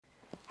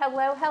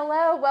Hello,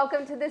 hello.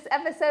 Welcome to this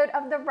episode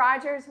of the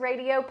Rogers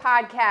Radio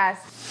Podcast.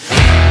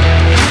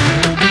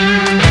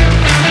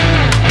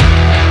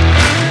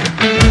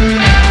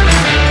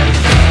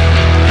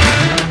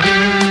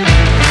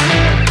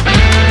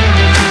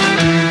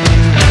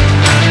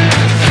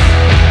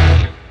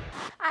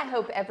 I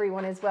hope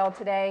everyone is well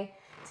today.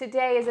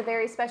 Today is a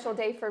very special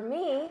day for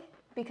me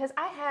because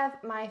I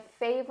have my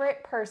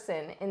favorite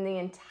person in the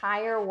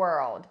entire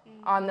world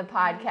on the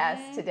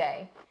podcast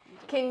today.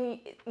 Can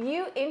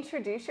you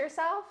introduce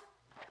yourself?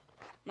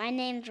 My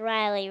name's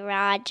Riley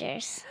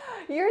Rogers.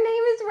 Your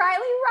name is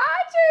Riley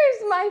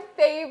Rogers. My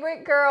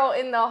favorite girl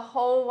in the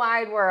whole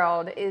wide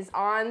world is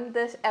on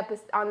this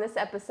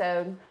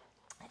episode,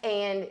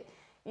 and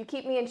you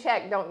keep me in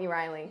check, don't you,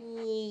 Riley?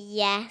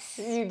 Yes.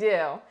 You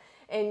do.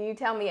 And you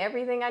tell me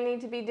everything I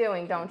need to be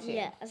doing, don't you?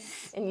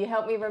 Yes. And you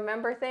help me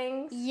remember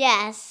things?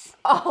 Yes.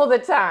 All the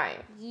time.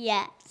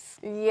 Yes.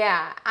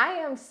 Yeah, I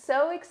am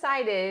so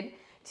excited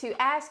to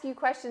ask you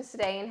questions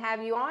today and have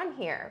you on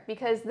here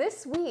because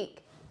this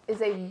week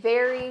is a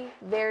very,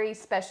 very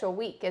special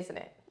week, isn't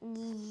it?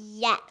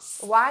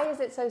 Yes. Why is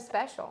it so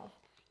special?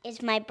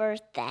 It's my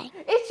birthday.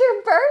 It's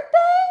your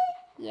birthday?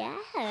 Yes.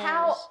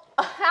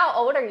 How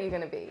old are you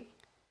going to be?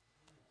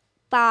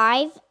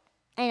 5.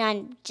 And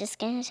I'm just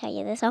going to tell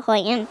you this, a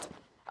whole hand.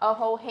 A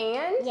whole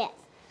hand? Yes.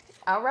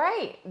 All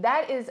right.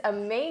 That is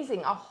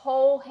amazing. A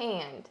whole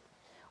hand.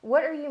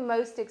 What are you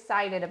most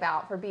excited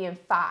about for being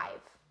 5?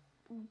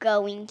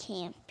 Going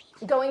camping.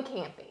 Going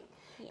camping.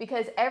 Yeah.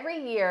 Because every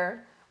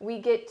year we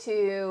get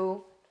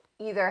to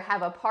either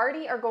have a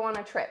party or go on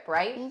a trip,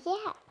 right?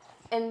 Yeah.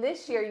 And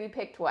this year you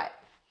picked what?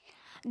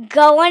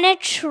 Go on a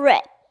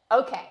trip.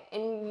 Okay.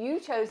 And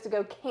you chose to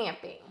go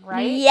camping,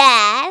 right?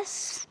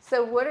 Yes.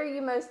 So what are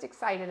you most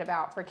excited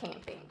about for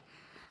camping?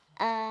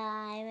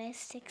 I'm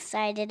most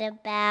excited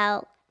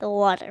about the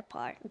water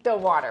park. The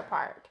water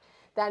park.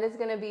 That is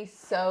going to be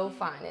so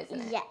fun, isn't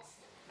it? Yes.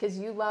 Because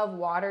you love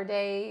water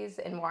days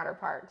and water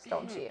parks,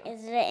 don't you?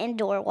 Is it an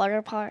indoor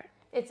water park?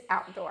 It's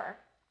outdoor,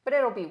 but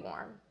it'll be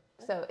warm,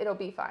 so it'll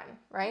be fun,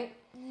 right?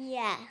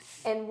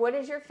 Yes. And what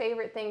is your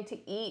favorite thing to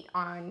eat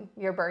on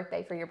your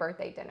birthday for your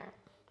birthday dinner?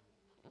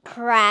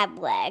 Crab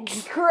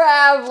legs.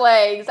 Crab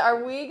legs.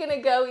 Are we going to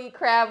go eat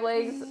crab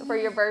legs for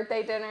your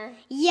birthday dinner?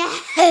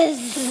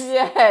 Yes.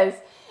 Yes.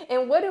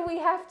 And what do we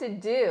have to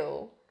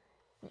do?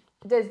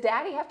 Does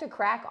Daddy have to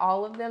crack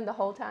all of them the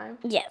whole time?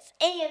 Yes.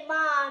 And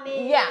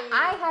Mommy. Yeah,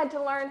 I had to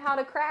learn how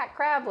to crack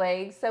crab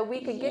legs so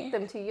we could get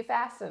them to you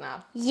fast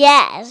enough.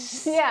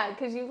 Yes. Yeah,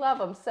 because you love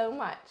them so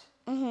much.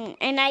 Mm-hmm.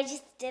 And I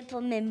just dip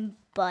them in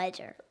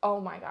butter. Oh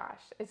my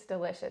gosh, it's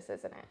delicious,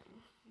 isn't it?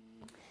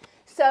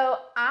 So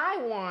I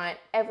want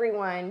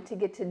everyone to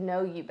get to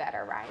know you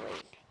better, Riley.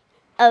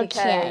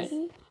 Okay.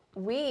 Because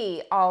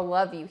we all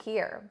love you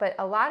here, but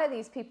a lot of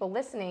these people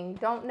listening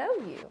don't know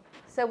you.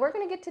 So we're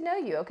going to get to know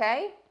you,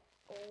 okay?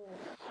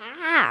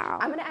 How?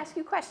 I'm going to ask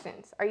you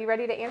questions. Are you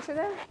ready to answer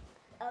them?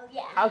 Oh,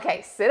 yeah.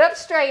 Okay, sit up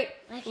straight.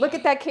 Okay. Look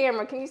at that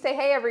camera. Can you say,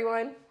 hey,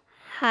 everyone?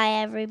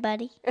 Hi,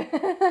 everybody.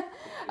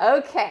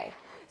 Okay,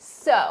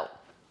 so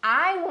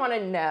I want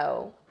to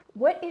know,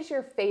 what is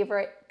your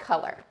favorite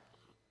color?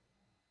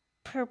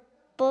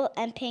 Purple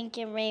and pink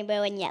and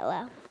rainbow and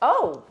yellow.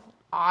 Oh,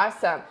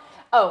 awesome.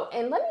 Oh,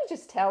 and let me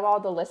just tell all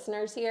the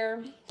listeners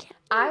here,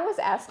 I was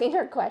asking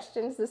her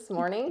questions this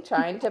morning,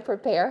 trying to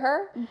prepare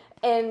her,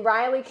 and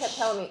Riley kept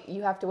telling me,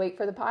 you have to wait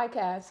for the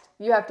podcast.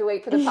 You have to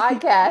wait for the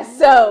podcast.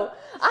 So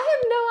I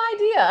have no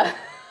idea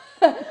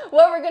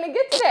what we're going to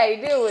get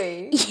today, do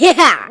we?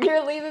 Yeah.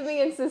 You're leaving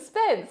me in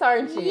suspense,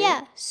 aren't you?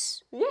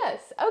 Yes.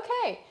 Yes,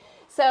 okay.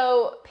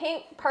 So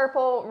pink,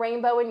 purple,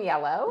 rainbow, and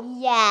yellow.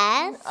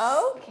 Yes.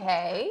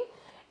 Okay.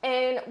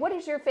 And what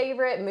is your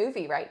favorite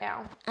movie right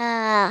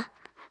now?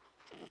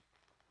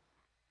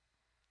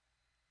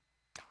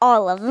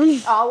 All of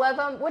them. All of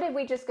them? What did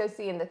we just go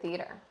see in the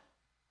theater?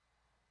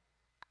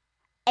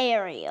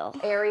 Ariel.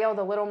 Ariel,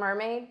 the Little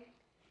Mermaid?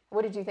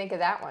 What did you think of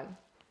that one?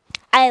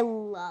 I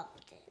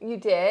loved it. You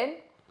did?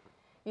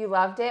 You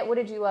loved it? What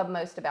did you love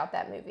most about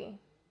that movie?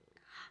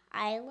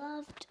 I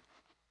loved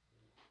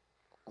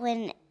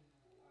when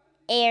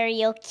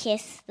Ariel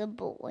kissed the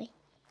boy.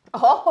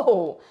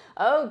 Oh,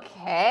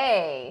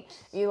 okay.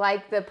 You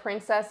like the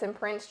Princess and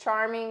Prince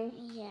Charming?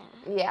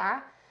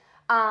 Yeah.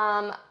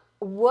 Yeah.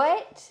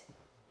 What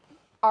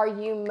are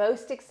you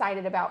most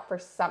excited about for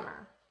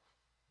summer?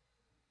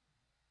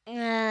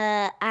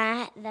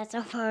 That's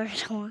a hard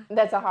one.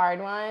 That's a hard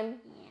one?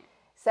 Yeah.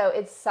 So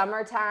it's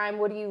summertime.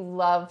 What do you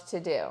love to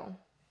do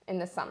in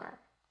the summer?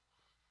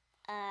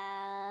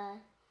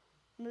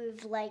 Move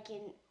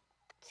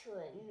into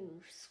a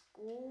new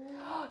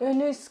school. A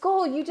new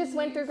school. You just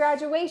went through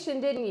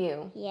graduation, didn't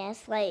you?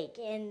 Yes,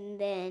 and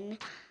then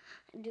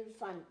do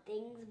fun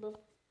things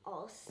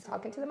also.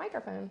 Talking to the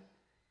microphone.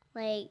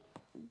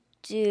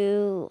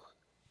 Do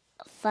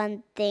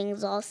fun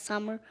things all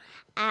summer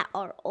at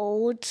our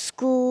old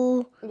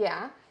school.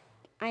 Yeah.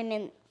 I'm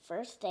in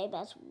first day,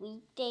 that's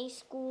weekday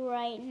school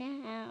right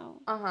now.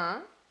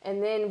 Uh-huh.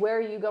 And then where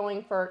are you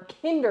going for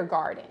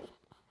kindergarten?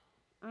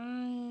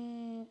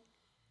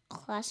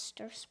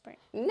 Cluster Spring.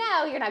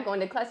 No, you're not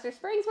going to Cluster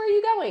Springs. Where are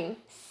you going?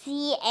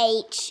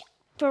 CH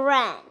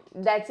Friend.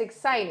 That's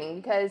exciting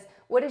because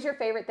what is your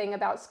favorite thing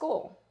about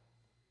school?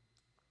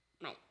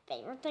 My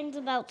favorite things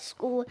about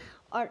school,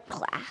 art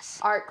class.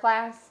 Art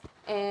class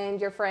and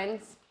your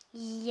friends?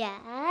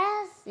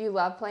 Yes. You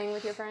love playing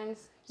with your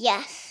friends?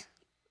 Yes.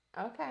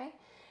 Okay.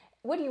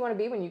 What do you want to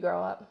be when you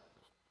grow up?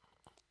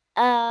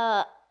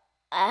 A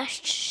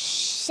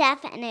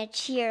chef and a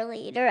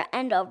cheerleader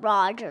and a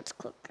Rogers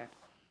cooker.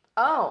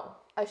 Oh,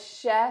 a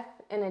chef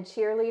and a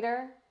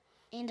cheerleader?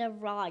 And a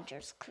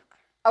Rogers cooker.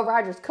 A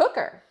Rogers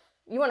cooker.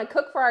 You want to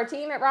cook for our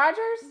team at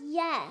Rogers?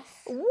 Yes.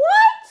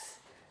 What?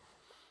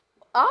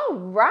 All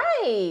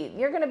right.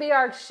 You're going to be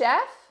our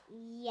chef?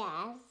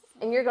 Yes.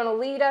 And you're going to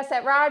lead us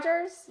at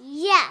Rogers?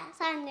 Yes,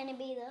 I'm going to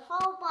be the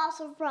whole boss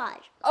of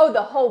Rogers. Oh,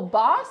 the whole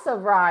boss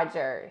of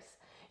Rogers.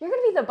 You're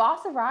going to be the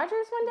boss of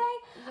Rogers one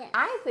day? Yes.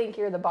 I think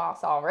you're the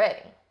boss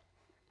already.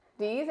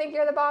 Do you think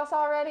you're the boss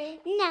already?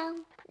 No.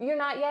 You're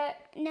not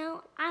yet?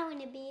 No, I want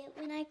to be it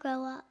when I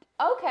grow up.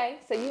 Okay,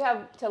 so you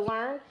have to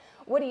learn.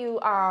 What do you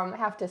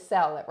have to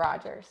sell at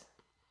Rogers?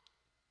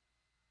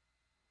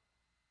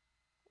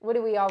 What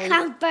do we always...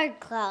 Comfort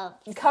clubs.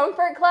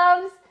 Comfort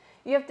clubs?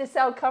 You have to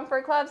sell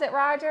comfort clubs at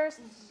Rogers?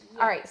 Yes.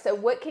 All right, so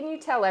what can you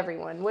tell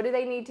everyone? What do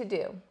they need to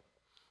do?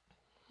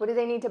 What do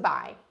they need to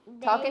buy?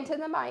 Talking to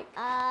the mic.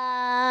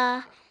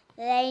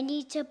 They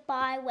need to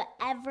buy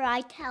whatever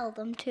I tell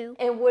them to.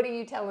 And what are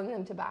you telling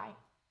them to buy?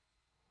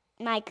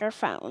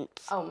 Microphones.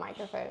 Oh,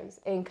 microphones.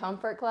 And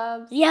comfort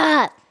clubs?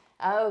 Yes.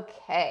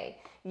 Okay.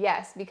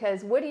 Yes,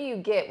 because what do you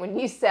get when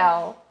you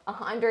sell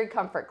 100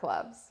 comfort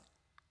clubs?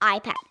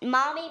 iPad.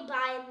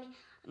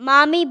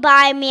 Mommy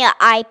buy me an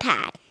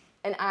iPad.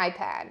 An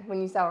iPad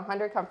when you sell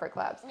 100 comfort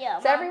clubs. Yeah.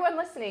 So everyone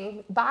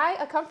listening, buy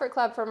a comfort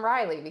club from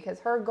Riley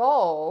because her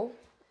goal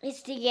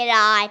is to get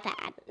an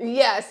iPad.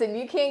 Yes, and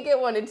you can't get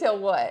one until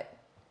what?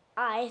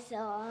 I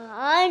sell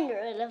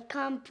 100 of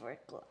comfort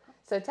clubs.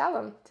 So tell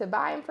them to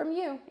buy them from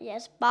you.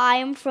 Yes, buy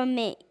them from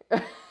me.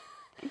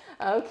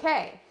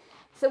 Okay.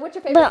 So what's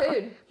your favorite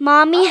food?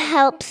 Mommy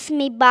helps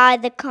me buy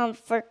the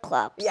comfort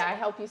clubs. Yeah, I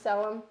help you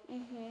sell them?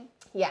 Mm-hmm.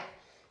 Yeah.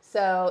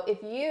 So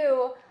if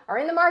you are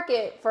in the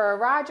market for a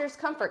Rogers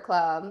Comfort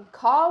Club,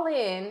 call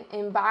in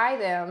and buy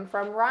them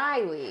from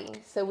Riley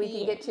so we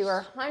can get to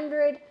our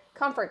 100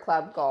 Comfort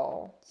Club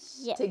goal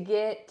to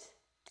get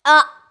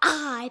an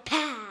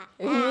iPad.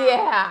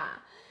 Yeah.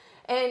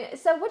 And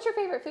so what's your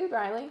favorite food,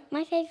 Riley?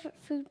 My favorite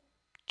food,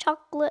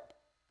 chocolate.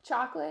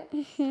 Chocolate?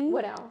 Mm-hmm.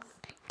 What else?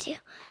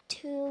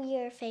 To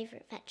your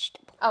favorite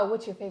vegetable. Oh,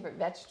 what's your favorite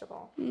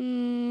vegetable?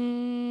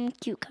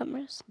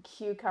 Cucumbers.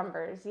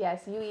 Cucumbers.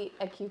 Yes, you eat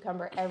a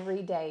cucumber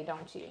every day,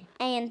 don't you?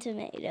 And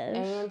tomatoes.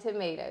 And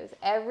tomatoes.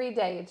 Every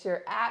day. It's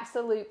your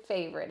absolute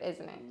favorite,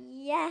 isn't it?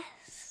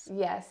 Yes.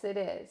 Yes, it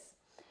is.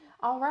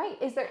 All right.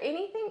 Is there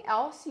anything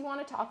else you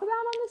want to talk about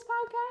on this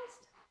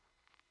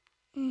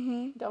podcast?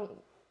 Mm-hmm.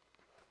 Don't.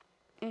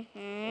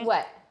 Mm-hmm.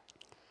 What?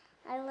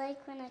 I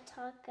like when I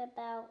talk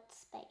about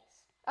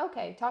space.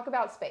 Okay, talk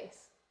about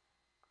space.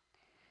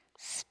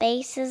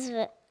 Space is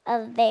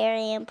a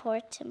very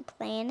important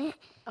planet.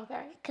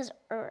 Okay. Because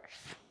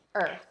Earth.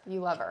 Earth. You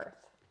love Earth.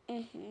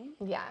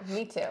 Mm-hmm. Yeah,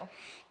 me too.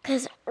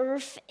 Because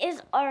Earth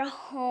is our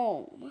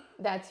home.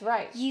 That's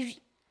right.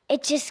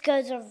 It just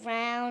goes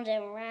around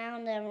and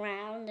round and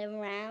round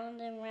and round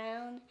and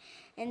round,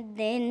 and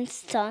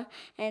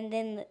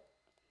then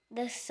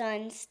the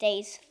sun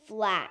stays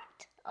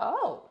flat.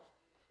 Oh,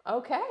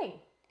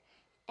 okay.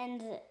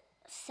 And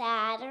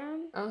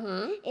Saturn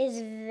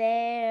is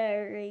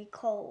very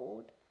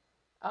cold.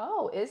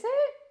 Oh, is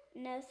it?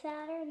 No,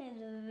 Saturn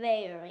is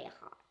very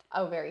hot.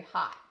 Oh, very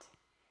hot.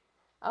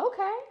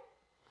 Okay.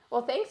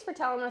 Well, thanks for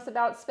telling us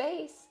about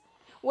space.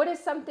 What is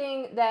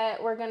something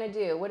that we're going to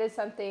do?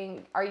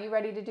 Are you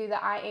ready to do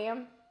the I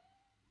am?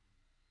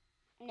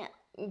 No.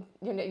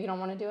 You don't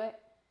want to do it?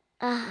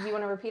 Do you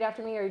want to repeat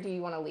after me or do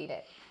you want to lead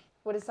it?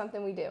 What is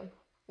something we do?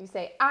 You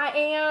say, I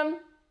am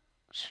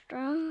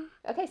strong.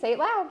 Okay, say it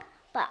loud.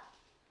 But,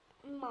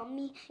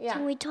 Mommy,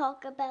 can we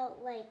talk about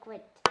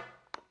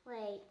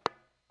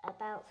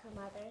about some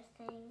other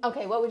things?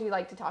 Okay, what would you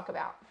like to talk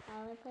about?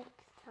 I would like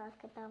to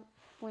talk about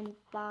when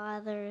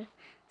Father's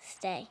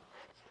Day.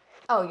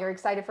 Oh, you're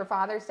excited for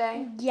Father's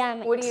Day?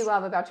 Yeah. What do you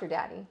love about your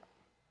daddy?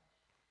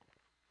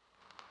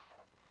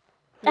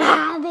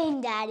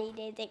 Having Daddy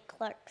Days at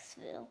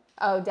Clarksville.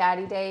 Oh,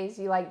 Daddy Days?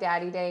 You like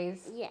Daddy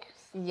Days? Yes.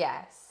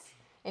 Yes.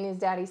 And is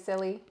Daddy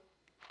silly?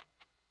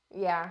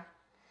 Yeah.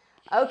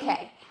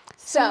 Okay.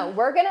 So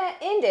we're going to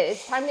end it.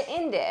 It's time to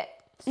end it.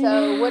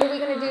 So what are we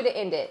going to do to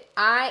end it?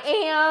 I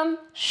am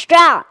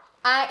strong.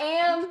 I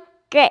am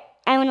great.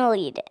 I'm going to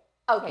lead it.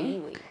 Okay, you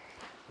lead.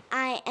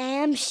 I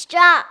am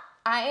strong.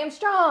 I am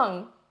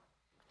strong.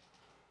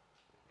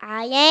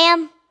 I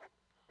am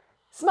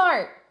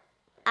smart.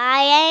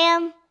 I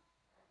am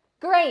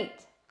great.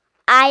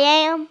 I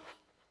am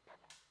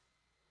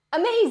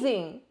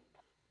amazing.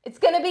 It's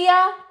going to be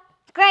a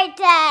great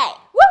day.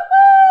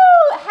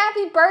 Woo-hoo!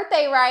 Happy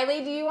birthday,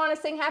 Riley. Do you want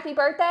to sing happy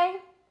birthday?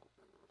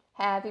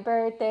 Happy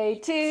birthday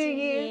to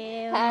you.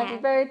 you. Happy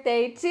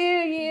birthday to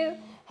you.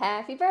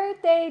 Happy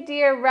birthday,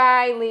 dear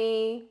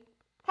Riley.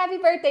 Happy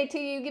birthday to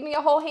you. Give me a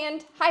whole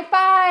hand high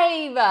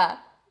five.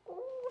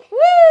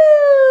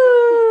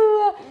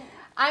 Woo!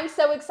 I'm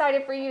so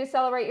excited for you to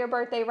celebrate your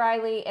birthday,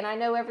 Riley, and I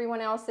know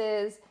everyone else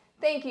is.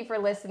 Thank you for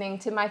listening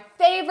to my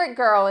favorite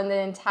girl in the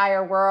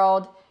entire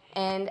world,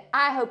 and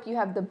I hope you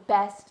have the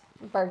best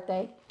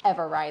birthday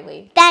ever,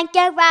 Riley. Thank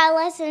you for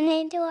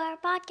listening to our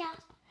podcast.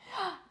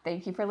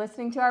 Thank you for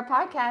listening to our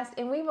podcast,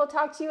 and we will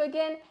talk to you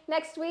again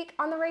next week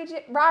on the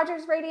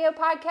Rogers Radio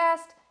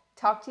Podcast.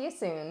 Talk to you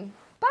soon.